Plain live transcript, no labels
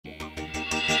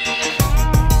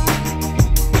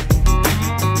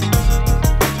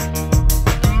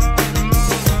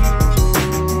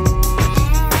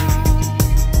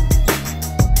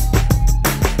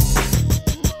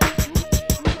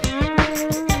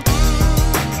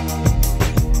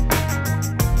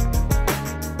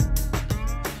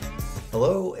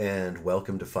and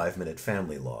welcome to 5 Minute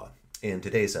Family Law. In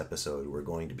today's episode, we're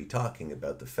going to be talking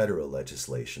about the federal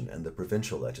legislation and the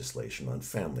provincial legislation on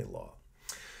family law.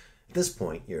 At this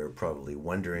point, you're probably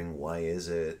wondering, why is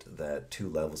it that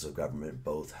two levels of government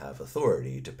both have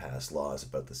authority to pass laws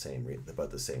about the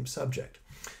same subject?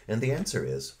 And the answer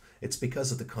is, it's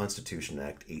because of the Constitution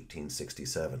Act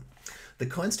 1867. The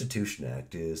Constitution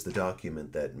Act is the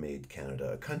document that made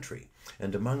Canada a country,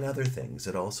 and among other things,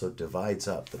 it also divides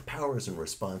up the powers and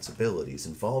responsibilities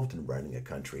involved in running a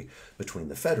country between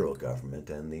the federal government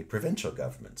and the provincial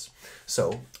governments.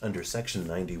 So, under Section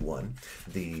 91,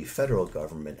 the federal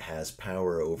government has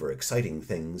power over exciting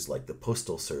things like the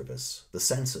postal service, the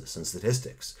census and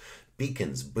statistics,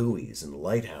 beacons, buoys, and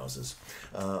lighthouses,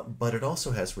 but it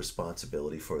also has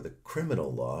responsibility for the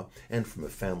criminal law and, from a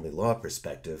family law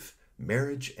perspective,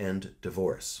 marriage and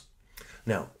divorce.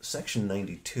 Now, Section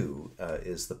 92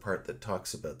 is the part that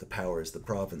talks about the powers the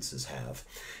provinces have,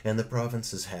 and the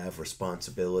provinces have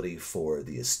responsibility for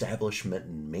the establishment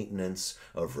and maintenance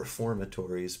of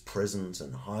reformatories, prisons,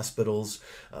 and hospitals.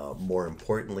 More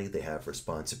importantly, they have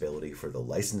responsibility for the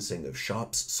licensing of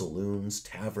shops, saloons,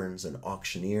 taverns, and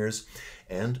auctioneers.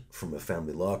 And from a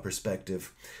family law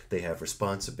perspective, they have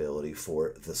responsibility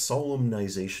for the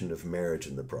solemnization of marriage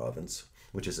in the province,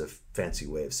 which is a fancy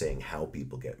way of saying how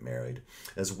people get married,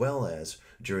 as well as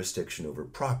jurisdiction over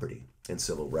property and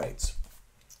civil rights.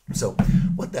 So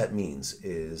what that means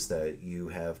is that you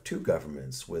have two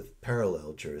governments with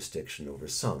parallel jurisdiction over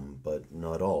some, but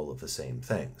not all of the same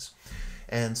things.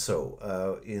 And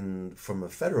so from a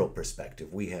federal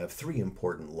perspective, we have three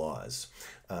important laws: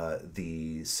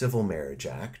 the Civil Marriage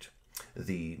Act,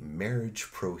 the Marriage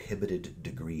Prohibited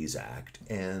Degrees Act,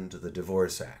 and the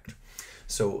Divorce Act.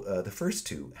 So the first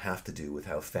two have to do with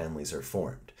how families are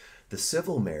formed. The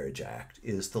Civil Marriage Act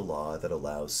is the law that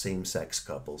allows same-sex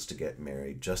couples to get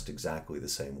married just exactly the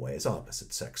same way as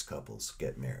opposite-sex couples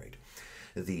get married.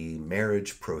 The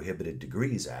Marriage Prohibited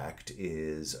Degrees Act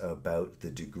is about the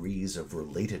degrees of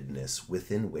relatedness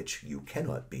within which you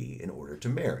cannot be in order to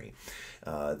marry.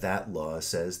 That law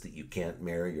says that you can't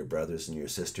marry your brothers and your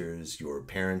sisters, your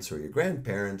parents or your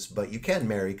grandparents, but you can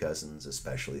marry cousins,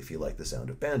 especially if you like the sound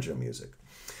of banjo music.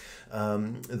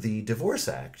 The Divorce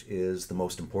Act is the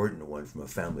most important one from a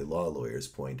family law lawyer's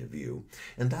point of view,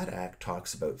 and that act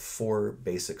talks about four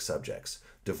basic subjects: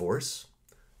 divorce,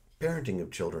 parenting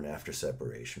of children after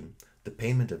separation, the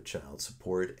payment of child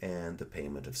support, and the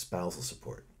payment of spousal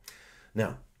support.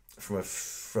 Now,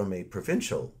 from a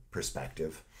provincial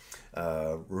perspective,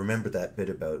 remember that bit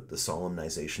about the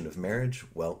solemnization of marriage?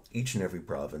 Well, each and every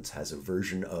province has a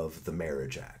version of the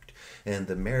Marriage Act. And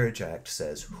the Marriage Act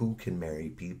says who can marry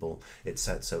people. It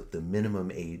sets out the minimum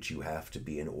age you have to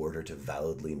be in order to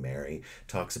validly marry. It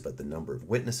talks about the number of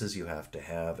witnesses you have to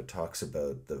have. It talks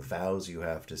about the vows you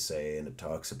have to say. And it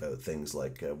talks about things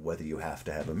like whether you have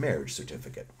to have a marriage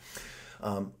certificate.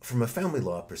 From a family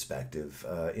law perspective,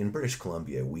 in British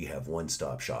Columbia, we have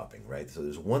one-stop shopping, right? So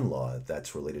there's one law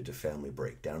that's related to family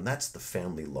breakdown. That's the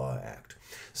Family Law Act.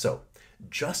 So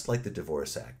just like the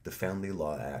Divorce Act, the Family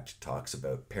Law Act talks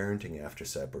about parenting after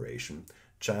separation,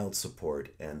 child support,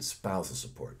 and spousal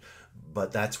support.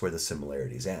 But that's where the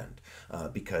similarities end,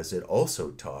 because it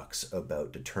also talks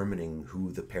about determining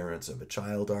who the parents of a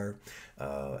child are,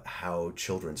 how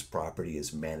children's property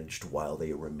is managed while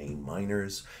they remain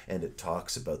minors, and it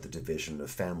talks about the division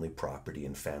of family property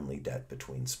and family debt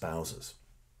between spouses.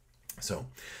 So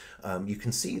you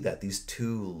can see that these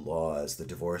two laws, the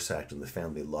Divorce Act and the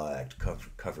Family Law Act,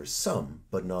 cover some,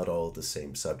 but not all of the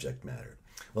same subject matter.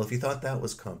 Well, if you thought that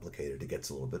was complicated, it gets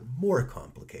a little bit more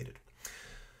complicated.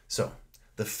 So,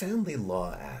 the Family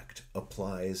Law Act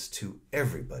applies to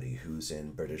everybody who's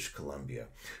in British Columbia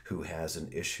who has an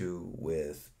issue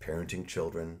with parenting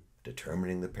children,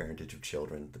 determining the parentage of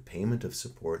children, the payment of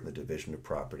support and the division of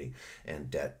property,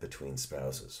 and debt between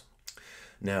spouses.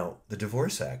 Now, the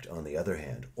Divorce Act, on the other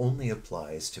hand, only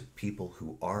applies to people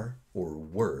who are or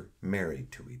were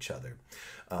married to each other.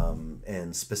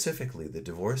 And specifically, the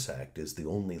Divorce Act is the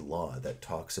only law that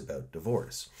talks about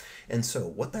divorce. And so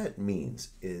what that means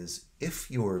is if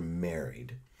you're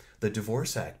married, the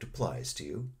Divorce Act applies to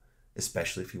you,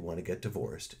 especially if you want to get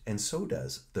divorced, and so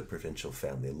does the Provincial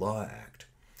Family Law Act.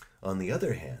 On the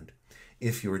other hand,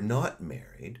 if you're not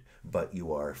married, but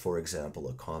you are, for example,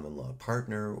 a common law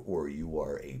partner, or you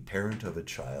are a parent of a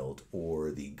child,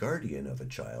 or the guardian of a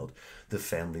child, the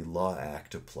Family Law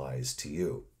Act applies to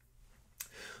you.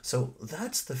 So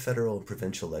that's the federal and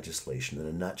provincial legislation in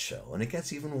a nutshell. And it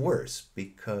gets even worse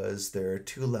because there are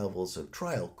two levels of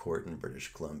trial court in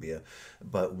British Columbia,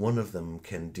 but one of them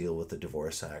can deal with the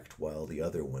Divorce Act while the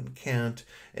other one can't.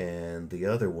 And the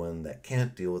other one that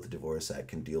can't deal with the Divorce Act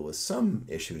can deal with some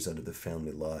issues under the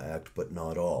Family Law Act, but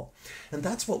not all. And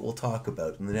that's what we'll talk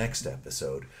about in the next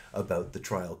episode about the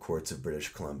trial courts of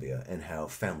British Columbia and how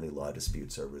family law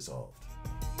disputes are resolved.